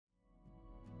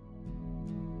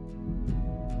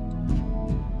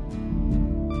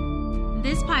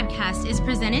podcast is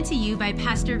presented to you by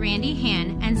Pastor Randy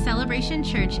Hann and Celebration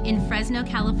Church in Fresno,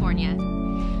 California.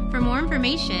 For more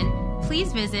information,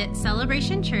 please visit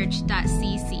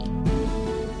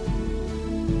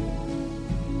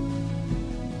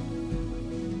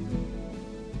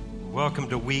celebrationchurch.cc. Welcome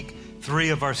to week 3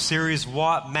 of our series,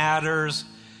 What Matters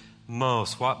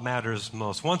Most. What Matters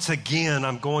Most. Once again,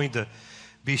 I'm going to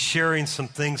be sharing some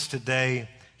things today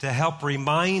to help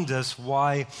remind us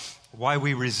why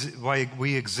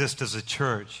we exist as a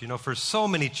church. You know, for so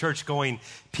many church-going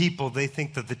people, they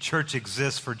think that the church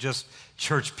exists for just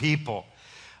church people.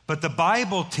 But the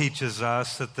Bible teaches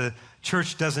us that the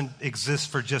church doesn't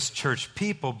exist for just church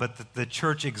people, but that the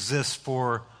church exists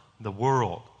for the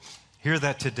world. Hear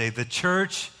that today. The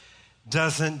church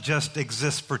doesn't just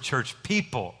exist for church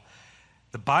people.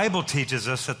 The Bible teaches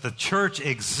us that the church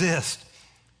exists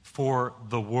for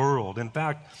the world. In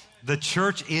fact, the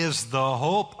church is the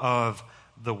hope of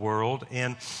the world,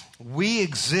 and we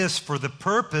exist for the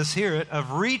purpose, hear it,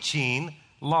 of reaching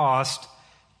lost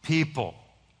people.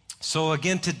 So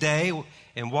again today,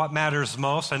 in What Matters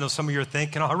Most, I know some of you are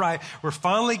thinking, all right, we're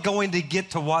finally going to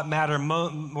get to what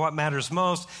matters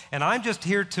most, and I'm just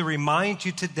here to remind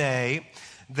you today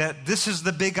that this is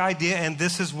the big idea and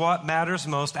this is what matters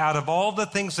most. Out of all the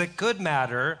things that could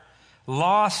matter,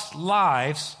 lost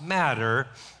lives matter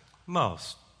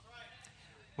most.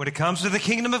 When it comes to the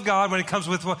kingdom of God, when it comes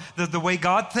with the way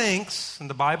God thinks, and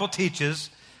the Bible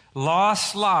teaches,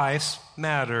 lost lives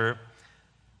matter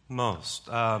most.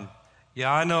 Yeah,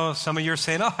 I know some of you are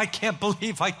saying, oh, I can't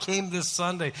believe I came this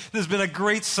Sunday. This has been a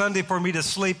great Sunday for me to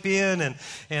sleep in,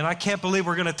 and I can't believe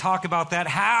we're going to talk about that.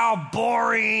 How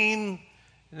boring.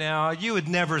 Now, you would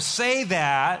never say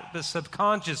that, but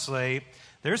subconsciously,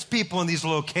 there's people in these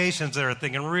locations that are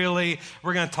thinking, really,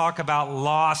 we're going to talk about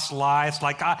lost lives?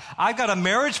 Like, I've got a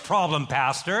marriage problem,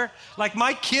 Pastor. Like,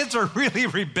 my kids are really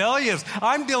rebellious.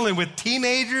 I'm dealing with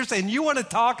teenagers, and you want to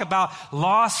talk about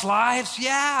lost lives?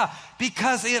 Yeah,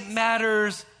 because it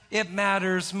matters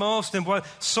most. And what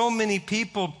so many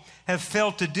people have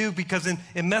failed to do, because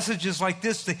in messages like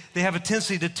this, they have a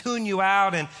tendency to tune you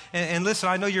out. And listen,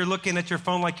 I know you're looking at your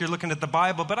phone like you're looking at the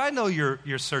Bible, but I know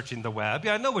you're searching the web.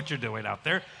 Yeah, I know what you're doing out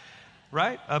there,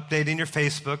 right? Updating your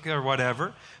Facebook or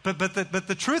whatever. But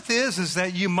the truth is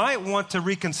that you might want to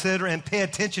reconsider and pay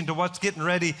attention to what's getting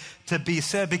ready to be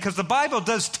said, because the Bible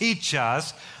does teach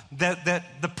us that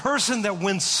the person that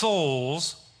wins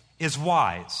souls is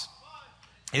wise.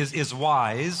 Is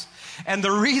wise. And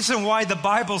the reason why the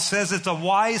Bible says it's a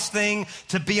wise thing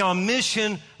to be on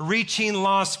mission reaching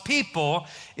lost people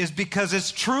is because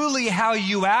it's truly how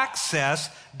you access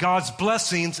God's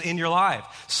blessings in your life.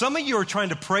 Some of you are trying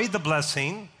to pray the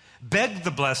blessing, beg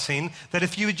the blessing, that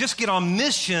if you would just get on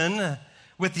mission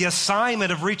with the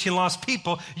assignment of reaching lost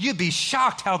people, you'd be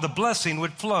shocked how the blessing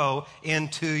would flow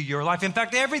into your life. In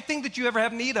fact, everything that you ever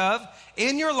have need of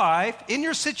in your life, in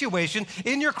your situation,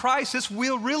 in your crisis,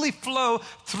 will really flow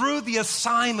through the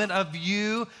assignment of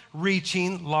you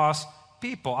reaching lost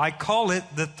people. I call it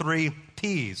the 3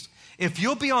 Ps. If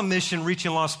you'll be on mission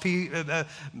reaching lost people,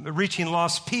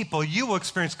 you will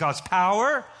experience God's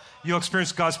power, you'll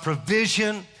experience God's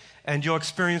provision, and you'll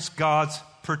experience God's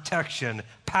protection.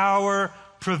 Power,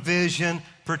 provision,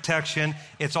 protection.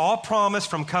 It's all promised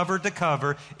from cover to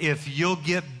cover if you'll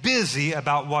get busy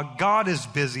about what God is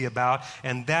busy about,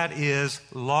 and that is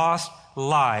lost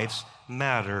lives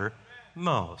matter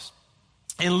most.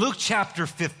 In Luke chapter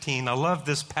 15, I love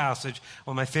this passage,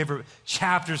 one of my favorite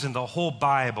chapters in the whole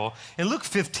Bible. In Luke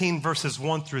 15, verses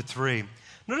 1 through 3,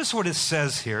 notice what it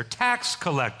says here. Tax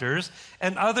collectors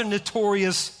and other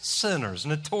notorious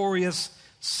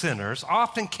sinners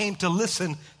often came to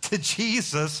listen to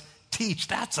Jesus teach.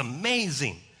 That's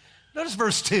amazing. Notice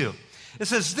verse 2. It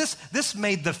says, this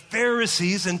made the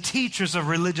Pharisees and teachers of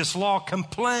religious law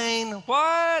complain,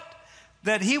 what?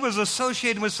 That he was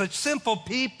associated with such simple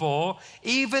people,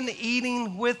 even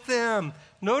eating with them.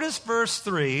 Notice verse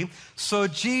 3. So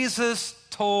Jesus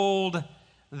told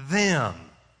them.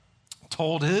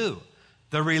 Told who?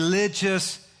 The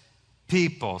religious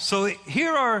people. So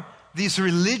here are these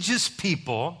religious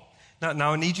people.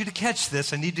 Now I need you to catch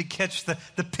this. I need to catch the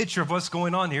picture of what's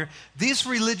going on here. These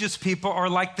religious people are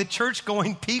like the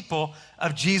church-going people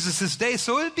of Jesus' day.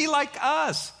 So it would be like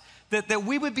us, that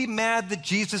we would be mad that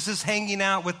Jesus is hanging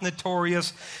out with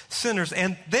notorious sinners.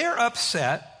 And they're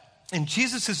upset in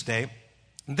Jesus' day.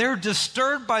 They're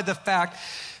disturbed by the fact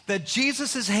that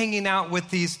Jesus is hanging out with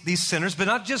these sinners, but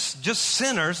not just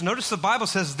sinners. Notice the Bible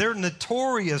says they're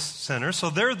notorious sinners, so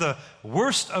they're the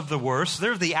worst of the worst.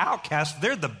 They're the outcast.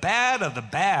 They're the bad of the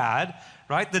bad,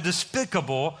 right? The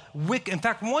despicable, wicked. In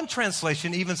fact, one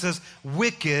translation even says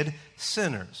wicked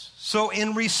sinners. So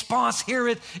in response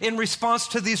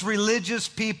to these religious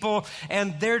people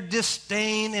and their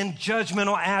disdain and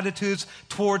judgmental attitudes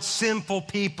towards sinful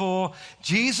people,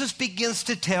 Jesus begins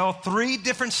to tell 3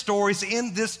 different stories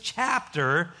in this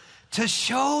chapter to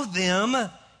show them,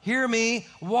 hear me,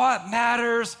 what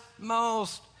matters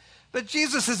most. But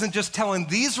Jesus isn't just telling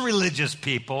these religious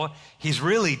people, he's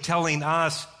really telling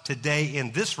us today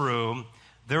in this room.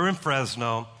 They're in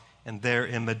Fresno and they're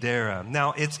in Madera.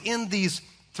 Now, it's in these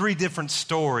 3 different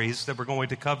stories that we're going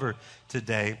to cover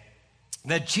today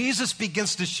that Jesus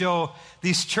begins to show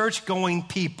these church-going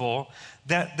people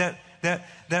that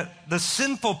the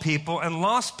sinful people and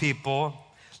lost people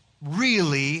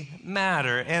really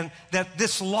matter, and that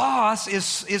this loss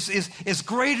is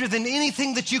greater than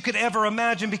anything that you could ever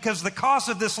imagine, because the cost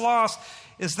of this loss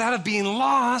is that of being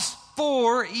lost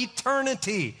for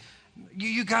eternity.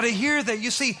 You got to hear that.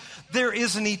 You see, there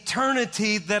is an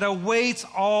eternity that awaits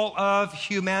all of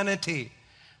humanity.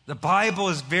 The Bible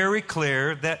is very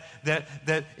clear that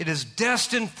it is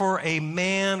destined for a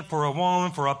man, for a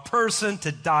woman, for a person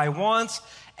to die once.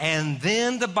 And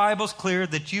then the Bible's clear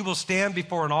that you will stand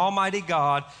before an almighty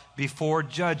God before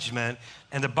judgment.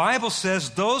 And the Bible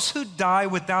says those who die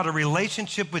without a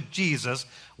relationship with Jesus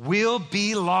will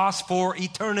be lost for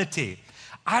eternity.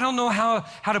 I don't know how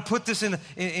to put this in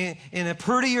a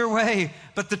prettier way,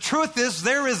 but the truth is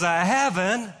there is a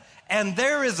heaven and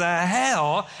there is a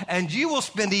hell, and you will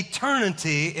spend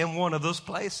eternity in one of those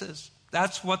places.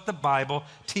 That's what the Bible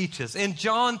teaches. In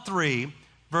John 3,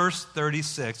 verse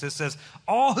 36, it says,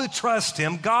 all who trust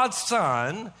him, God's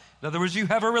Son, in other words, you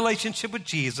have a relationship with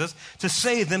Jesus, to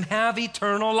save them have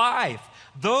eternal life.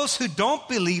 Those who don't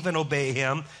believe and obey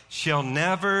him shall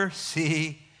never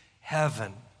see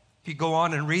heaven. If you go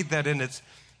on and read that in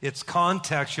its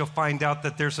context, you'll find out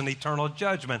that there's an eternal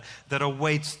judgment that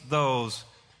awaits those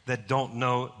that don't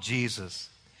know Jesus.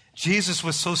 Jesus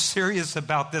was so serious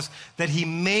about this that he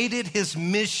made it his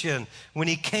mission when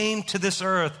he came to this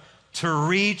earth to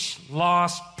reach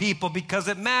lost people, because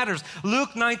it matters.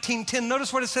 Luke 19:10,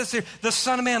 notice what it says here. The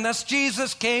Son of Man, that's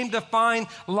Jesus, came to find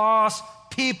lost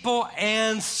people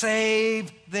and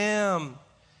save them.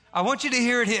 I want you to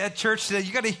hear it at church today.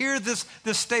 You got to hear this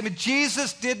statement.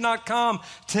 Jesus did not come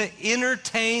to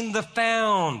entertain the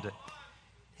found.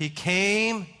 He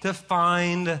came to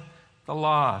find the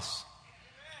lost.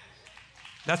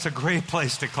 That's a great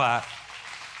place to clap.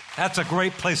 That's a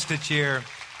great place to cheer.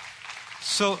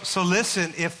 So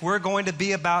listen, if we're going to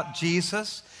be about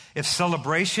Jesus, if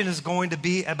celebration is going to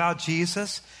be about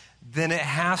Jesus, then it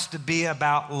has to be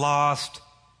about lost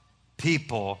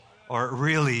people, or it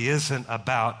really isn't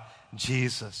about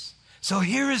Jesus. So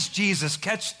here is Jesus.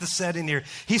 Catch the setting here.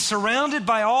 He's surrounded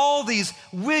by all these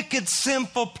wicked,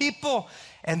 sinful people.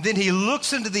 And then he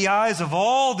looks into the eyes of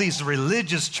all these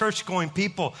religious, church-going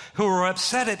people who are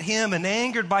upset at him and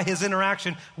angered by his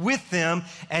interaction with them.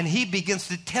 And he begins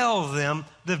to tell them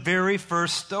the very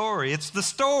first story. It's the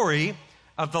story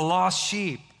of the lost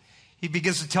sheep. He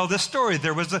begins to tell this story.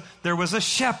 There was a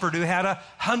shepherd who had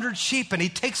 100 sheep, and he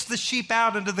takes the sheep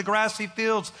out into the grassy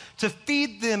fields to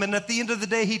feed them. And at the end of the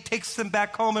day, he takes them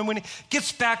back home. And when he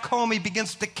gets back home, he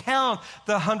begins to count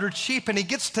the 100 sheep. And he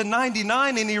gets to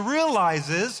 99, and he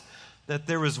realizes that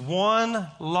there is one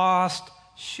lost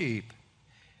sheep.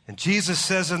 And Jesus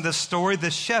says in this story, the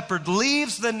shepherd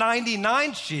leaves the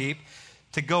 99 sheep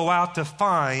to go out to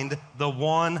find the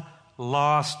one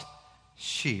lost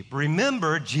sheep.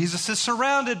 Remember, Jesus is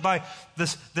surrounded by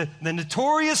the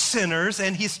notorious sinners,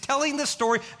 and he's telling the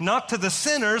story not to the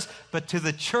sinners, but to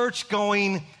the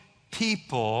church-going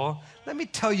people. Let me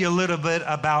tell you a little bit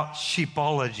about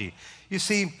sheepology. You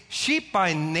see, sheep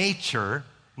by nature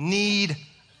need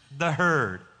the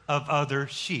herd of other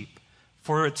sheep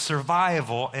for its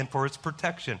survival and for its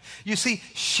protection. You see,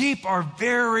 sheep are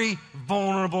very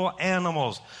vulnerable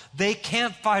animals. They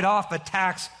can't fight off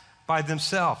attacks by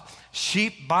themselves.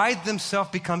 Sheep by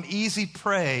themselves become easy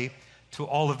prey to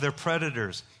all of their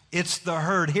predators. It's the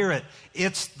herd. Hear it.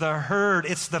 It's the herd.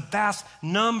 It's the vast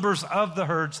numbers of the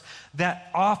herds that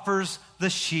offers the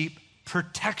sheep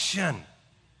protection.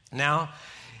 Now,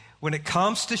 when it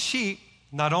comes to sheep,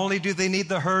 not only do they need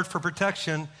the herd for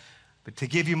protection, but to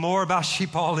give you more about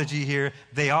sheepology here,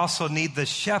 they also need the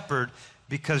shepherd,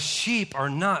 because sheep are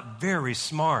not very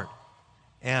smart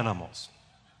animals.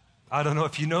 I don't know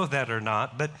if you know that or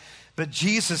not, but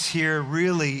Jesus here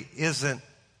really isn't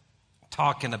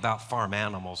talking about farm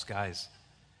animals, guys.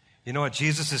 You know what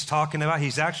Jesus is talking about?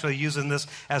 He's actually using this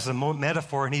as a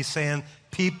metaphor, and he's saying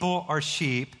people are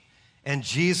sheep and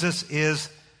Jesus is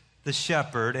the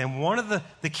shepherd. And one of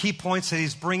the key points that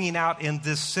he's bringing out in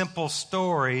this simple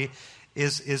story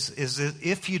is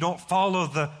if you don't follow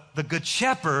the good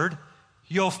shepherd,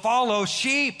 you'll follow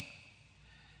sheep.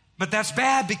 But that's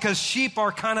bad because sheep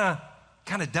are kind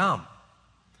of dumb.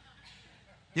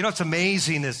 You know what's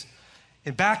amazing is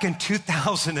back in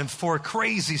 2004,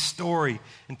 crazy story.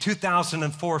 In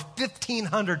 2004,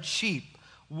 1,500 sheep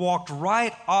walked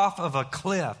right off of a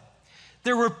cliff.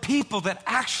 There were people that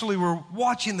actually were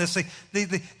watching this.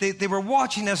 They were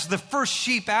watching as the first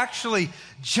sheep actually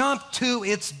jumped to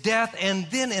its death and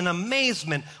then in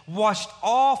amazement watched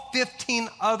all 15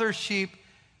 other sheep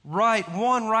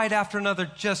one right after another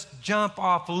just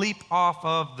leap off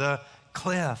of the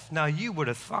cliff. Now you would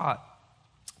have thought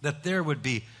that there would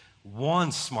be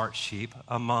one smart sheep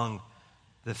among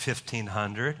the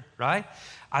 1,500, right?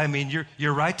 I mean,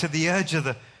 you're right to the edge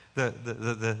of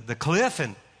the cliff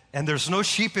and there's no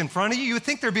sheep in front of you. You would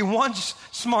think there'd be one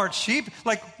smart sheep.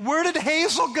 Like, where did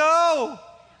Hazel go?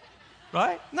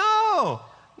 Right? No,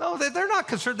 they're not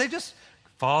concerned. They just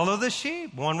follow the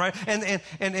sheep, one right. And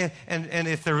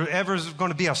if there ever is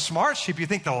going to be a smart sheep, you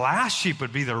think the last sheep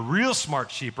would be the real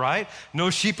smart sheep, right? No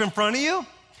sheep in front of you,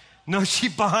 no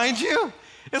sheep behind you.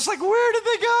 It's like, where did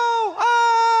they go?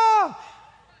 Ah!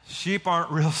 Sheep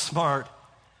aren't real smart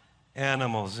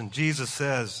animals. And Jesus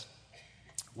says,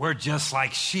 we're just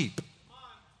like sheep.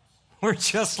 We're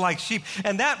just like sheep.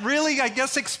 And that really, I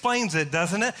guess, explains it,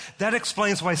 doesn't it? That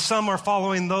explains why some are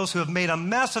following those who have made a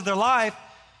mess of their life.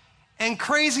 And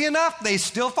crazy enough, they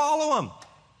still follow them.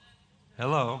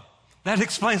 Hello. That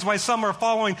explains why some are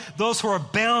following those who are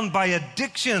bound by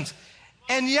addictions.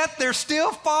 And yet they're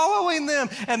still following them.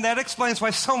 And that explains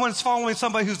why someone's following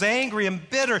somebody who's angry and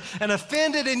bitter and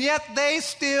offended. And yet they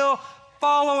still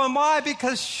follow him. Why?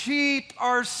 Because sheep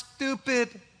are stupid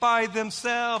by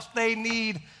themselves. They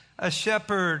need a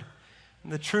shepherd.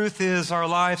 And the truth is, our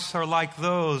lives are like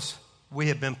those we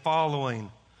have been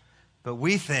following. But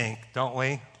we think, don't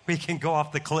we can go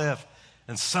off the cliff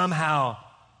and somehow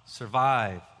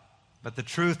survive. But the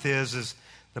truth is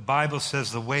the Bible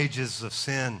says the wages of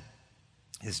sin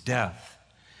is death.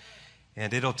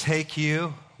 And it'll take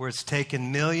you where it's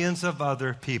taken millions of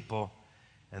other people.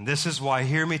 And this is why,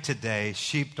 hear me today,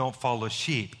 sheep don't follow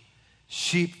sheep.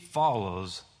 Sheep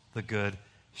follows the good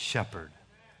shepherd.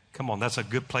 Come on, that's a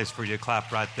good place for you to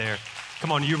clap right there.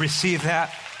 Come on, you receive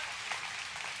that?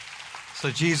 So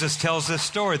Jesus tells this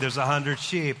story. There's 100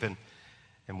 sheep, and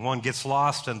one gets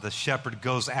lost, and the shepherd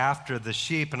goes after the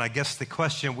sheep. And I guess the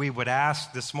question we would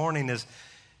ask this morning is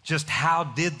just how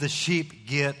did the sheep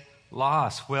get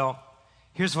lost? Well,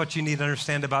 here's what you need to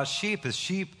understand about sheep is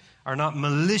sheep are not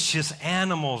malicious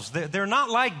animals. They're not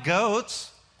like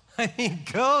goats. I mean,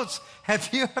 goats, have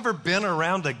you ever been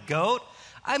around a goat?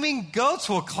 I mean, goats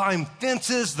will climb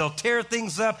fences, they'll tear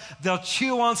things up, they'll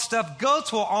chew on stuff.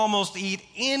 Goats will almost eat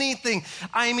anything.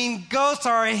 I mean, goats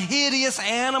are hideous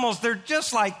animals. They're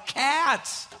just like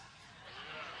cats.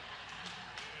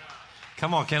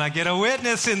 Come on, can I get a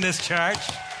witness in this church?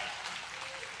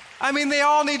 I mean, they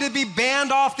all need to be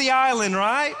banned off the island,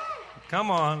 right? Come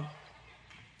on.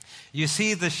 You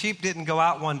see, the sheep didn't go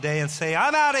out one day and say,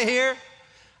 I'm out of here.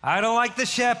 I don't like the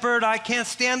shepherd. I can't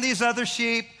stand these other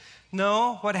sheep.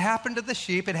 No, what happened to the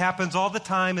sheep, it happens all the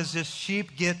time, is just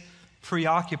sheep get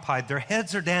preoccupied. Their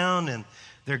heads are down and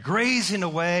they're grazing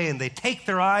away and they take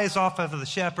their eyes off of the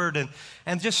shepherd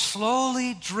and just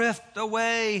slowly drift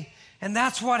away. And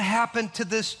that's what happened to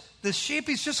this sheep.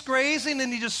 He's just grazing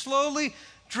and he just slowly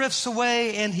drifts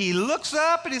away and he looks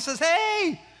up and he says,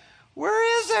 hey,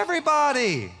 where is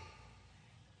everybody?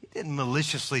 He didn't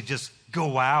maliciously just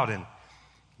go out and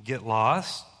get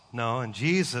lost. No, and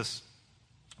Jesus,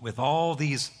 with all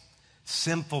these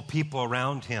sinful people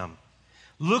around him,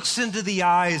 looks into the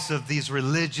eyes of these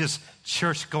religious,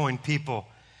 church-going people.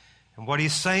 And what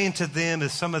he's saying to them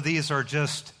is some of these are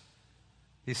just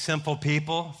these sinful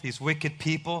people, these wicked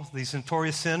people, these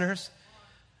notorious sinners.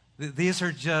 These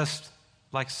are just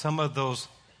like some of those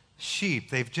sheep.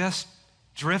 They've just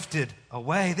drifted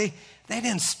away. They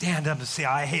didn't stand up and say,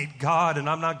 I hate God and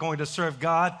I'm not going to serve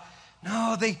God.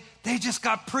 No, they just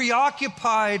got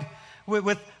preoccupied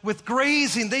with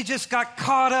grazing. They just got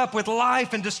caught up with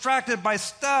life and distracted by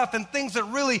stuff and things that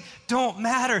really don't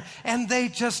matter. And they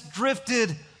just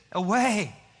drifted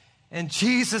away. And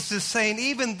Jesus is saying,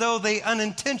 even though they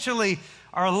unintentionally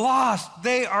are lost,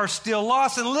 they are still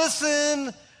lost. And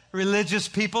listen, religious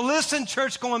people, listen,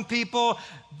 church-going people,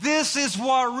 this is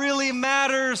what really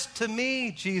matters to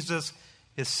me, Jesus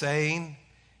is saying.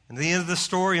 And at the end of the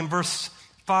story, in verse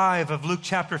 5 of Luke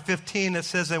chapter 15, it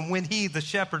says, and when he, the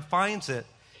shepherd, finds it,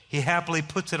 he happily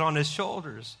puts it on his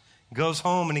shoulders, goes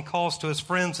home and he calls to his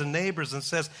friends and neighbors and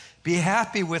says, be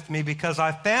happy with me because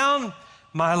I found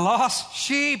my lost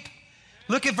sheep.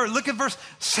 Look at verse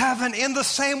 7. In the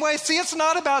same way, see, it's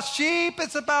not about sheep,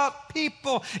 it's about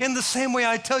people. In the same way,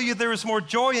 I tell you, there is more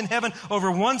joy in heaven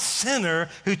over one sinner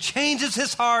who changes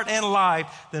his heart and life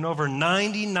than over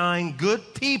 99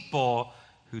 good people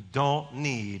who don't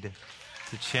need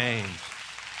to change.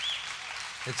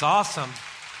 It's awesome.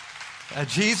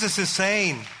 Jesus is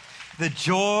saying the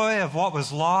joy of what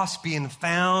was lost being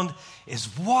found is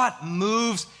what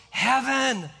moves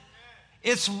heaven.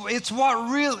 It's what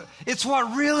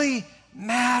really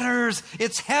matters.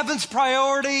 It's heaven's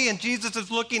priority. And Jesus is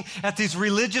looking at these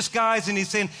religious guys and he's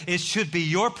saying it should be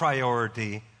your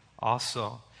priority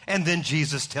also. And then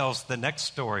Jesus tells the next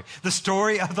story, the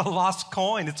story of the lost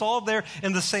coin. It's all there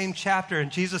in the same chapter.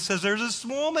 And Jesus says there's this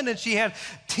woman and she had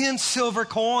 10 silver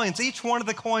coins. Each one of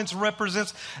the coins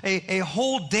represents a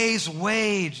whole day's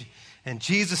wage. And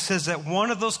Jesus says that one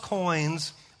of those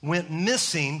coins went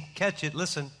missing. Catch it,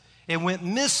 listen. It went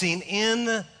missing in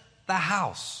the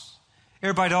house.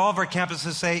 Everybody, all of our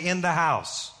campuses say in the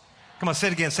house. Come on, say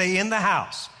it again. Say in the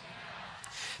house.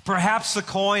 Perhaps the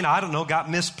coin, I don't know, got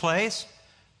misplaced.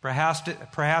 Perhaps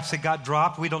it got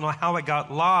dropped. We don't know how it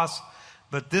got lost.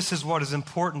 But this is what is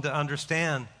important to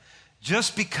understand.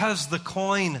 Just because the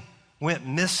coin went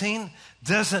missing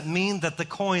doesn't mean that the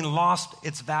coin lost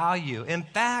its value. In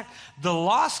fact, the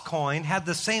lost coin had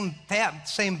the same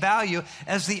value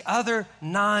as the other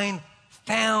 9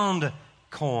 found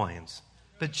coins.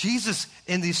 But Jesus,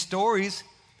 in these stories,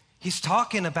 he's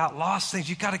talking about lost things.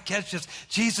 You've got to catch this.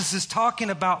 Jesus is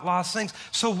talking about lost things.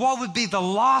 So what would be the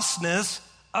lostness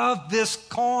of this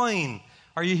coin?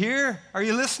 Are you here? Are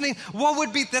you listening?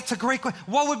 That's a great question.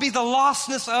 What would be the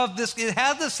lostness of this? It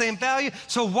had the same value.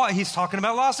 So what? He's talking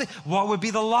about lostness. What would be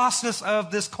the lostness of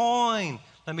this coin?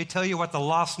 Let me tell you what the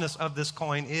lostness of this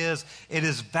coin is. It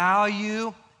is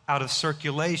value out of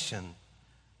circulation.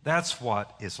 That's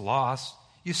what is lost.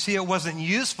 You see, it wasn't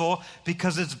useful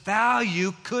because its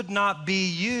value could not be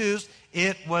used.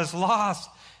 It was lost.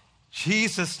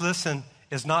 Jesus, listen,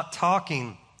 is not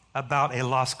talking about a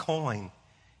lost coin.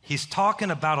 He's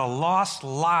talking about a lost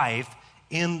life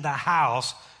in the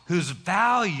house whose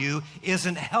value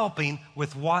isn't helping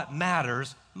with what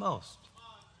matters most.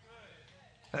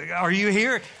 Are you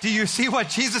here? Do you see what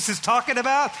Jesus is talking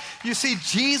about? You see,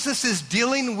 Jesus is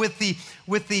dealing with the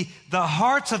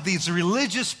hearts of these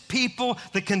religious people,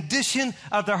 the condition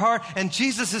of their heart. And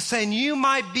Jesus is saying, you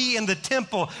might be in the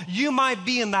temple, you might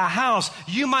be in the house,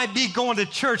 you might be going to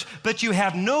church, but you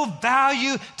have no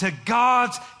value to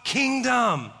God's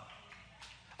kingdom.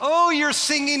 Oh, you're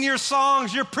singing your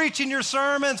songs, you're preaching your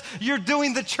sermons, you're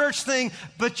doing the church thing,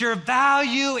 but your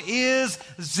value is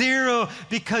zero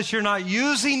because you're not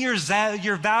using your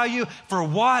value for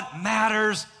what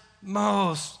matters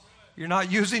most. You're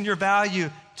not using your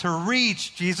value to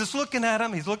reach. Jesus looking at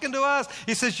him, he's looking to us.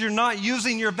 He says you're not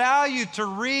using your value to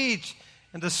reach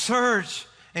and to search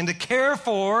and to care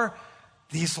for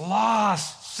these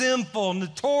lost, sinful,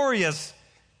 notorious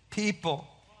people.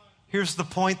 Here's the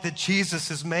point that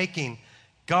Jesus is making.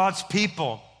 God's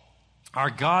people are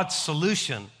God's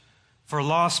solution for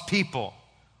lost people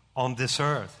on this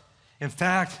earth. In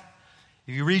fact,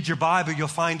 if you read your Bible, you'll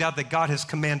find out that God has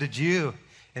commanded you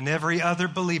and every other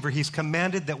believer, he's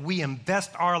commanded that we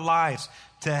invest our lives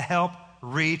to help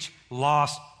reach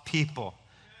lost people.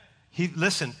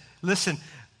 Listen,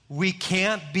 we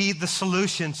can't be the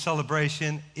solution,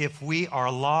 Celebration, if we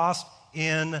are lost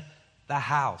in the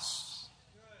house.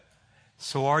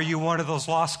 So are you one of those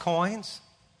lost coins?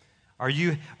 Are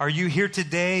you here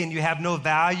today and you have no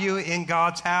value in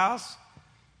God's house?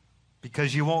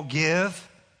 Because you won't give,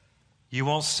 you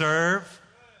won't serve,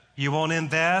 you won't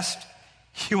invest,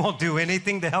 you won't do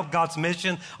anything to help God's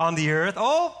mission on the earth.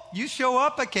 Oh, you show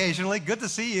up occasionally. Good to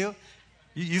see you.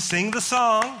 You sing the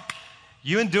song.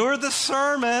 You endure the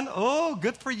sermon. Oh,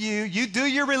 good for you. You do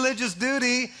your religious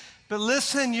duty. But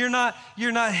listen, you're not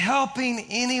helping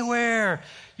anywhere.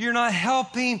 You're not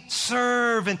helping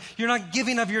serve, and you're not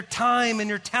giving of your time and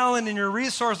your talent and your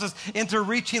resources into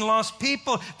reaching lost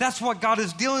people. That's what God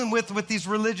is dealing with these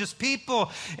religious people.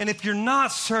 And if you're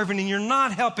not serving and you're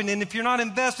not helping and if you're not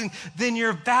investing, then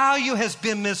your value has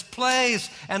been misplaced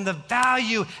and the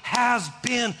value has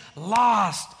been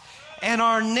lost. And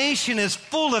our nation is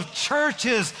full of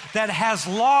churches that has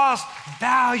lost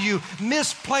value,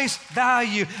 misplaced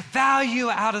value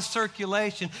out of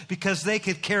circulation because they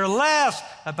could care less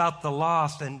about the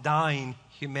lost and dying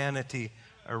humanity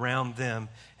around them.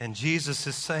 And Jesus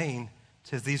is saying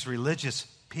to these religious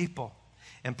people,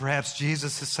 and perhaps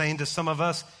Jesus is saying to some of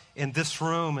us in this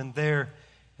room and there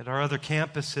at our other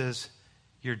campuses,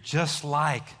 you're just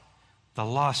like the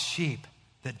lost sheep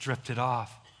that drifted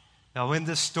off. Now, in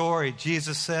this story,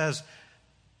 Jesus says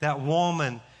that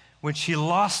woman, when she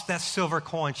lost that silver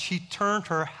coin, she turned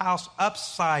her house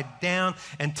upside down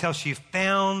until she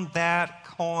found that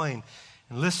coin.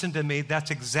 And listen to me,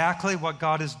 that's exactly what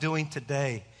God is doing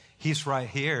today. He's right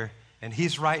here, and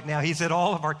He's right now. He's at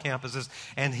all of our campuses,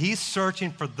 and He's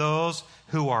searching for those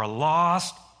who are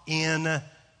lost in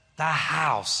the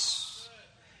house.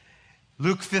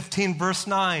 Luke 15, verse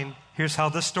 9, here's how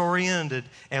the story ended.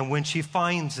 And when she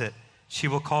finds it, she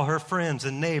will call her friends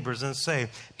and neighbors and say,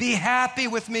 "Be happy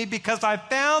with me because I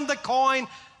found the coin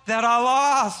that I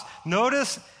lost."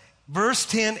 Notice verse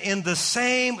 10,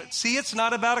 see, it's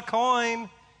not about a coin.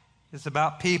 It's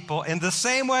about people. In the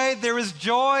same way, there is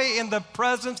joy in the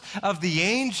presence of the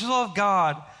angel of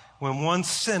God when one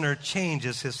sinner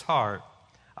changes his heart.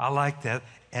 I like that.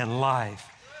 And life.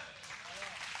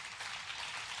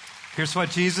 Here's what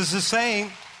Jesus is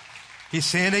saying. He's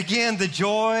saying again, the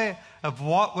joy of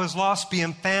what was lost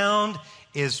being found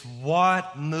is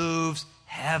what moves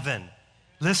heaven.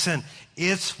 Listen,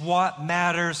 it's what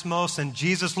matters most. And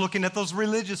Jesus looking at those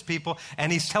religious people,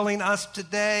 and He's telling us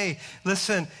today,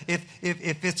 listen, if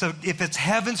it's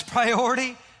heaven's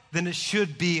priority, then it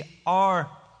should be our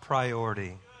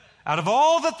priority. Out of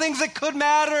all the things that could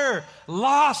matter,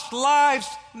 lost lives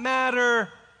matter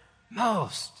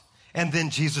most. And then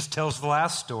Jesus tells the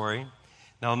last story.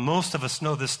 Now, most of us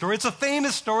know this story. It's a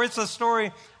famous story. It's a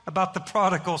story about the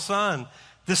prodigal son.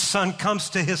 This son comes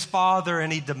to his father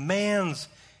and he demands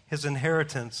his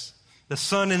inheritance. The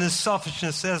son in his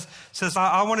selfishness says,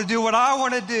 I want to do what I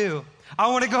want to do.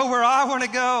 I want to go where I want to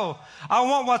go. I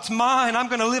want what's mine. I'm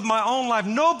going to live my own life.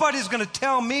 Nobody's going to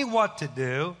tell me what to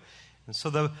do. And so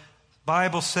the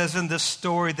Bible says in this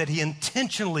story that he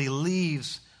intentionally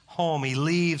leaves home. He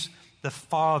leaves the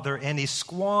father and he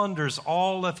squanders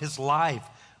all of his life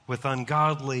with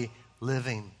ungodly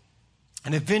living.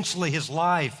 And eventually his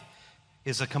life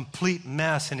is a complete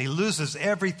mess and he loses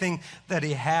everything that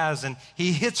he has and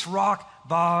he hits rock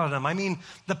bottom. I mean,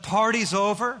 the party's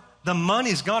over, the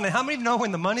money's gone. And how many know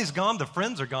when the money's gone, the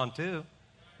friends are gone too,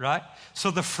 right?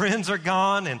 So the friends are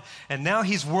gone and now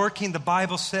he's working, the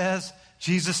Bible says,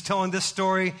 Jesus telling this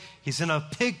story, he's in a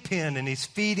pig pen and he's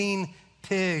feeding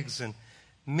pigs. And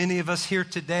many of us here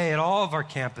today at all of our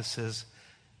campuses,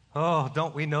 oh,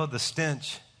 don't we know the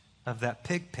stench of that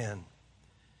pig pen?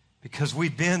 Because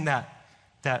we've been that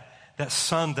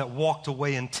son that walked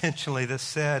away intentionally, that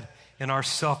said in our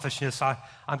selfishness, I'm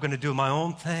going to do my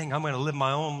own thing. I'm going to live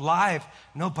my own life.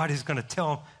 Nobody's going to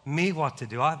tell me what to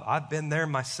do. I've been there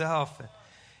myself.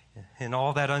 And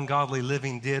all that ungodly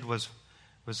living did was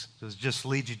just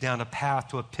lead you down a path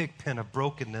to a pig pen of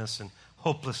brokenness and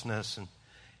hopelessness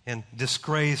and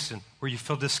disgrace, and where you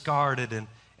feel discarded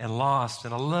and lost.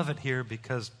 And I love it here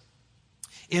because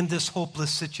in this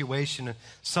hopeless situation, and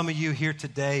some of you here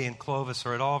today in Clovis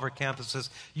or at all of our campuses,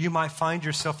 you might find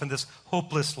yourself in this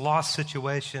hopeless, lost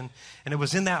situation. And it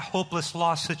was in that hopeless,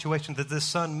 lost situation that this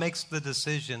son makes the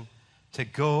decision to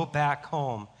go back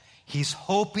home. He's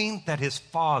hoping that his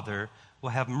father will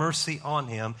have mercy on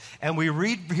him. And we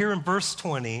read here in verse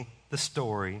 20, the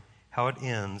story, how it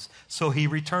ends. So he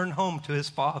returned home to his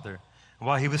father. And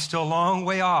while he was still a long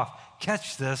way off,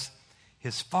 catch this,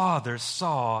 his father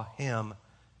saw him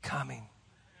coming.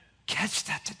 Catch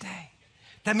that today.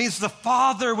 That means the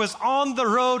father was on the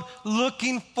road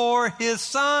looking for his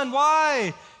son.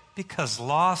 Why? Because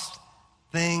lost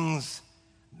things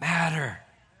matter.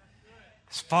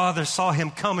 His father saw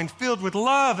him coming, filled with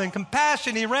love and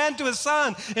compassion. He ran to his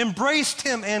son, embraced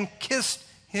him, and kissed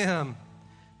him.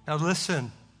 Now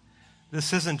listen,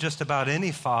 this isn't just about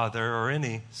any father or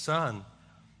any son.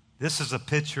 This is a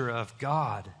picture of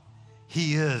God.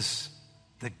 He is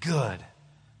the good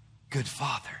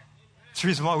Father. That's the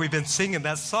reason why we've been singing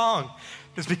that song,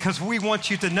 is because we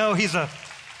want you to know He's a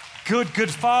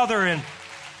good Father, and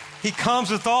He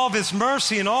comes with all of His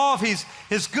mercy and all of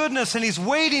His goodness, and He's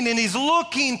waiting and He's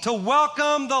looking to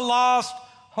welcome the lost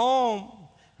home.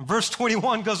 And verse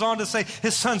 21 goes on to say,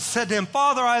 his son said to him,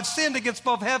 "Father, I have sinned against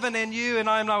both heaven and you, and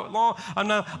I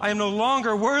am no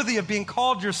longer worthy of being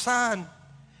called your son."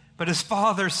 But his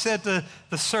father said to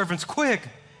the servants, "Quick,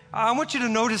 I want you to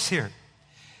notice here.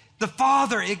 The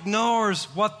father ignores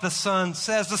what the son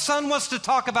says. The son wants to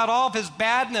talk about all of his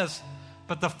badness,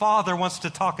 but the father wants to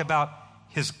talk about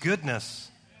his goodness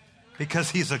because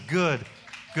he's a good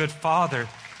father.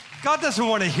 God doesn't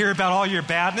want to hear about all your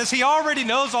badness. He already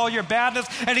knows all your badness,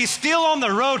 and He's still on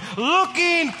the road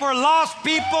looking for lost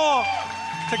people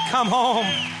to come home.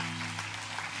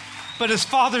 But his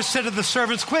father said to the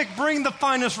servants, quick, bring the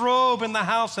finest robe in the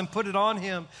house and put it on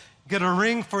him. Get a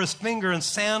ring for his finger and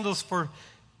sandals for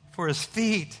his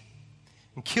feet.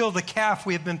 And kill the calf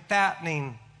we have been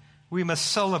fattening. We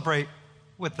must celebrate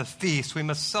with the feast. We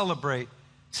must celebrate.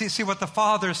 See what the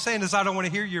father is saying is, I don't want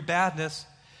to hear your badness.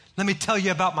 Let me tell you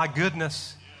about my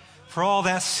goodness. For all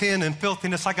that sin and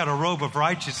filthiness, I got a robe of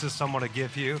righteousness I'm going to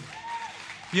give you.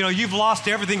 You know, you've lost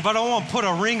everything, but I want to put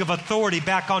a ring of authority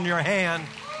back on your hand.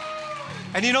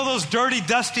 And you know those dirty,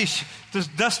 dusty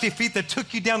feet that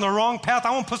took you down the wrong path?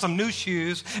 I want to put some new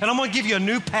shoes, and I'm going to give you a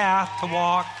new path to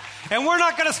walk. And we're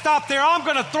not going to stop there. I'm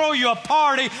going to throw you a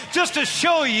party just to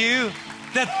show you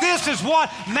that this is what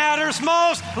matters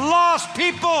most. Lost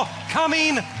people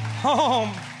coming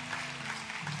home.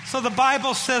 So the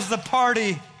Bible says the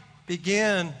party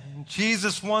began. And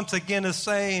Jesus once again is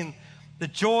saying the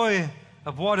joy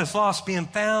of what is lost being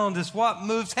found is what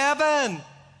moves heaven.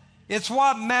 It's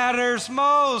what matters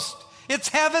most. It's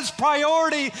heaven's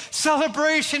priority.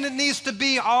 Celebration, it needs to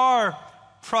be our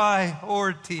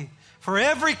priority. For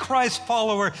every Christ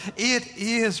follower, it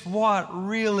is what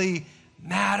really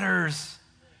matters.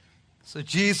 So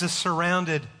Jesus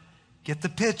surrounded, get the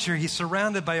picture, he's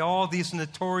surrounded by all these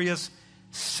notorious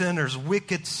sinners,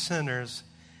 wicked sinners.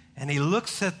 And he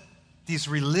looks at these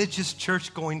religious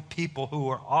church-going people who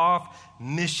are off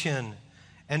mission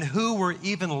and who were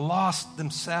even lost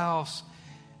themselves.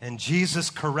 And Jesus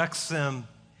corrects them,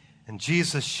 and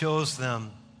Jesus shows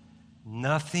them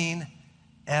nothing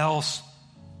else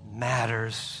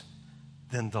matters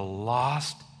than the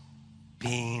lost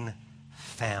being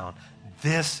found.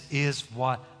 This is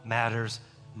what matters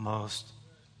most.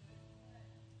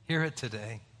 Hear it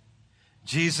today.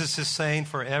 Jesus is saying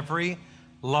for every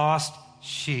lost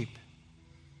sheep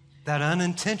that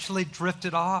unintentionally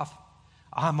drifted off,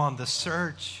 I'm on the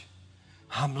search.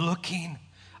 I'm looking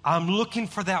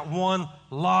for that one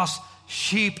lost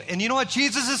sheep. And you know what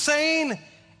Jesus is saying?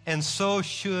 And so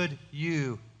should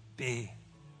you be.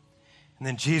 And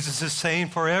then Jesus is saying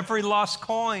for every lost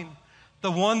coin,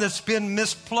 the one that's been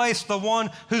misplaced, the one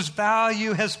whose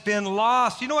value has been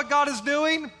lost. You know what God is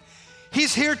doing?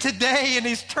 He's here today and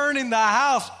he's turning the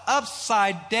house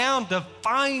upside down to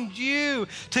find you,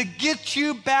 to get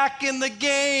you back in the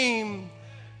game.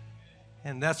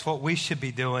 And that's what we should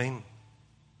be doing.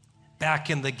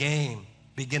 Back in the game.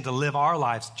 Begin to live our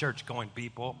lives, church-going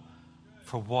people,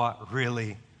 for what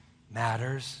really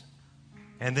matters.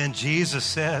 And then Jesus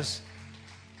says,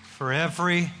 for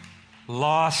every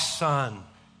lost son,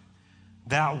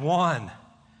 that one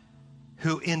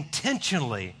who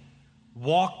intentionally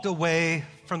walked away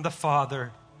from the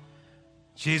Father,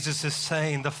 Jesus is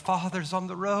saying, the Father's on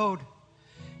the road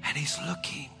and he's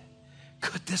looking.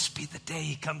 Could this be the day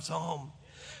he comes home?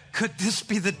 Could this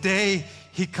be the day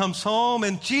he comes home?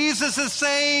 And Jesus is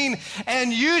saying,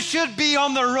 and you should be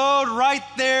on the road right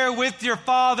there with your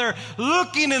Father,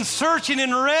 looking and searching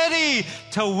and ready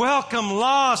to welcome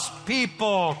lost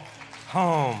people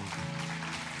home.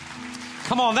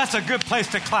 Come on, that's a good place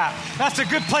to clap. That's a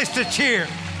good place to cheer.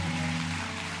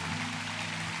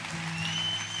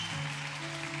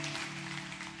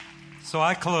 So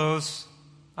I close.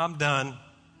 I'm done.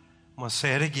 I'm going to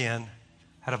say it again.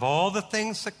 Out of all the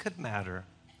things that could matter,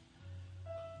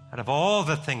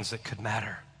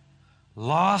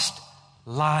 lost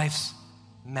lives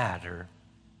matter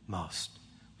most.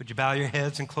 Would you bow your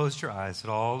heads and close your eyes at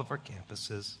all of our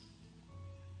campuses?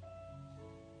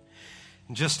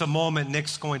 In just a moment,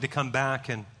 Nick's going to come back,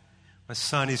 and my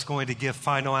son, he's going to give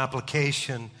final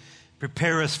application,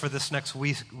 prepare us for this next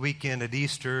weekend at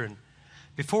Easter. And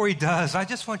before he does, I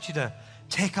just want you to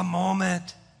take a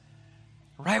moment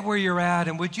right where you're at,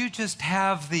 and would you just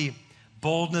have the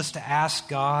boldness to ask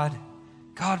God,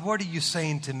 God, what are you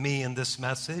saying to me in this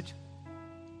message?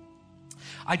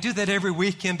 I do that every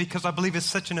weekend because I believe it's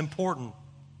such an important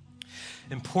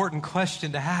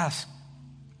question to ask.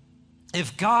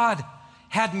 If God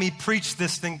had me preach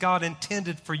this, then God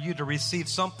intended for you to receive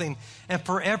something. And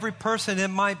for every person, it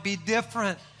might be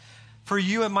different. For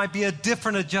you, it might be a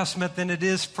different adjustment than it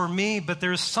is for me, but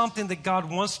there's something that God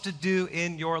wants to do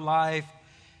in your life.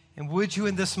 And would you,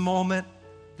 in this moment,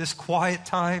 this quiet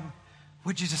time,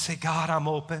 would you just say, God, I'm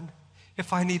open.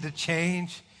 If I need to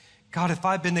change, God, if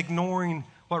I've been ignoring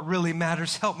what really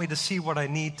matters, help me to see what I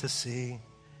need to see.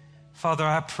 Father,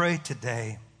 I pray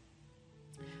today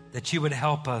that you would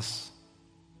help us,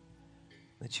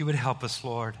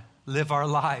 Lord, live our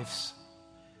lives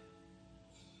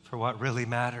for what really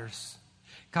matters.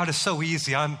 God, it's so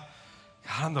easy. I'm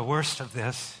the worst of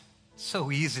this. It's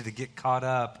so easy to get caught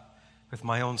up with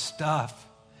my own stuff,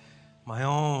 my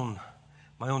own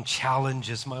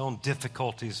challenges, my own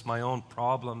difficulties, my own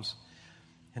problems.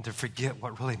 and to forget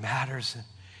what really matters.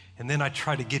 And then I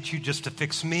try to get you just to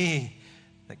fix me.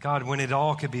 That God, when it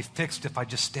all could be fixed if I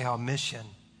just stay on mission.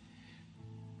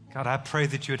 God, I pray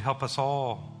that you would help us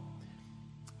all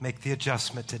make the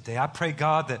adjustment today. I pray,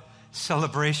 God, that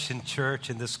Celebration Church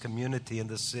in this community, in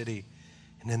this city,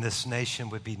 and in this nation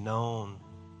would be known,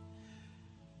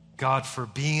 God, for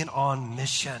being on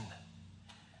mission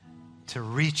to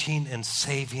reaching and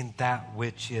saving that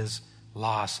which is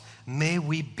lost. May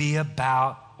we be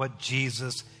about what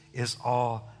Jesus is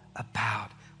all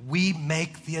about. We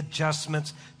make the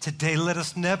adjustments today. Let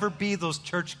us never be those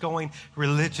church-going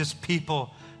religious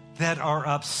people that are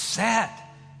upset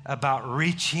about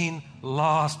reaching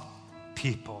lost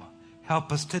people.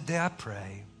 Help us today, I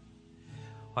pray.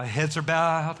 While heads are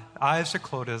bowed, eyes are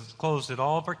closed at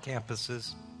all of our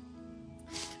campuses.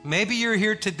 Maybe you're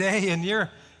here today and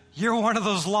you're one of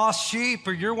those lost sheep,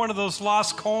 or you're one of those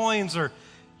lost coins, or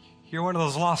you're one of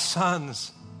those lost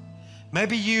sons.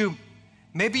 Maybe you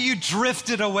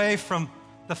drifted away from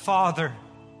the Father,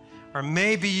 or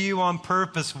maybe you on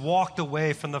purpose walked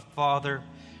away from the Father.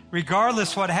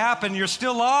 Regardless what happened, you're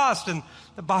still lost. And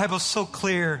the Bible's so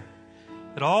clear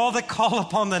that all that call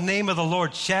upon the name of the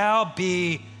Lord shall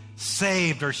be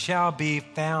saved or shall be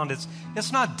found.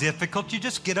 It's not difficult. You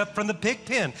just get up from the pig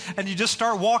pen and you just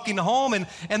start walking home,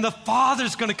 and the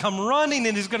Father's going to come running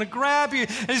and he's going to grab you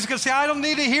and he's going to say, I don't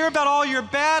need to hear about all your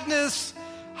badness.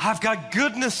 I've got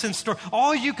goodness in store.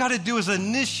 All you got to do is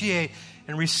initiate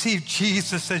and receive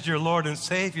Jesus as your Lord and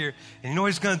Savior. And you know what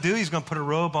he's going to do? He's going to put a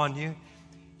robe on you.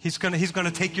 He's going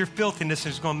to take your filthiness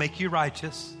and he's going to make you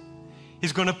righteous.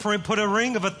 He's going to put a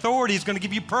ring of authority. He's going to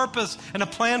give you purpose and a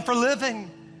plan for living.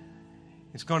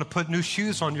 He's going to put new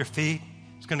shoes on your feet.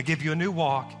 He's going to give you a new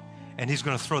walk. And he's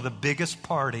going to throw the biggest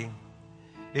party.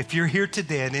 If you're here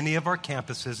today at any of our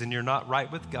campuses and you're not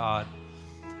right with God,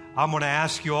 I'm going to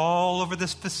ask you all over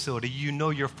this facility. You know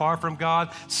you're far from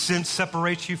God. Sin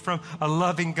separates you from a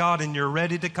loving God, and you're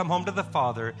ready to come home to the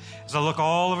Father. As I look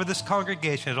all over this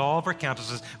congregation at all of our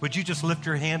campuses, would you just lift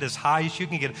your hand as high as you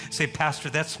can get? Say, Pastor,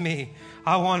 that's me.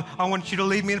 I want you to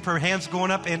lead me in prayer. Hands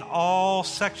going up in all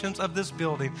sections of this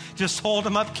building. Just hold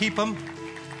them up. Keep them.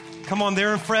 Come on,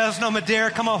 there in Fresno, Madera.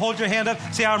 Come on, hold your hand up.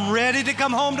 Say, I'm ready to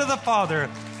come home to the Father.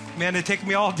 Man, it'd take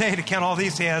me all day to count all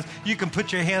these hands. You can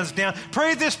put your hands down.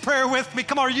 Pray this prayer with me.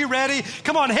 Come on, are you ready?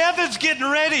 Come on, heaven's getting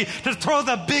ready to throw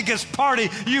the biggest party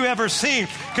you ever seen,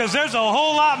 because there's a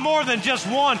whole lot more than just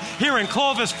one here in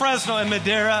Clovis, Fresno, and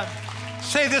Madera.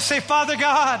 Say this, say, Father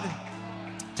God,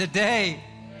 today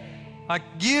I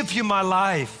give you my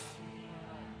life.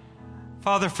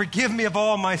 Father, forgive me of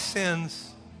all my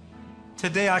sins.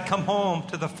 Today I come home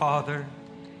to the Father.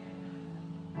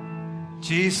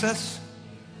 Jesus,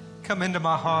 come into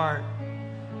my heart.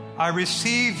 I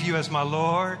receive you as my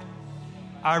Lord.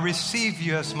 I receive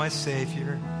you as my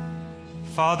Savior.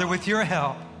 Father, with your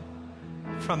help,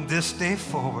 from this day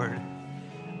forward,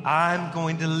 I'm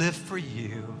going to live for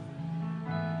you.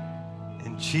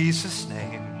 In Jesus'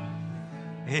 name,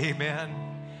 amen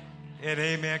and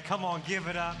amen. Come on, give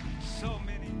it up. So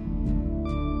many.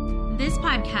 This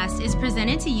podcast is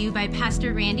presented to you by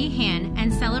Pastor Randy Hann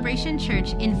and Celebration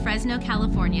Church in Fresno,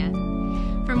 California.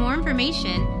 For more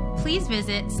information, please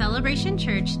visit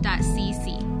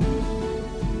celebrationchurch.cc.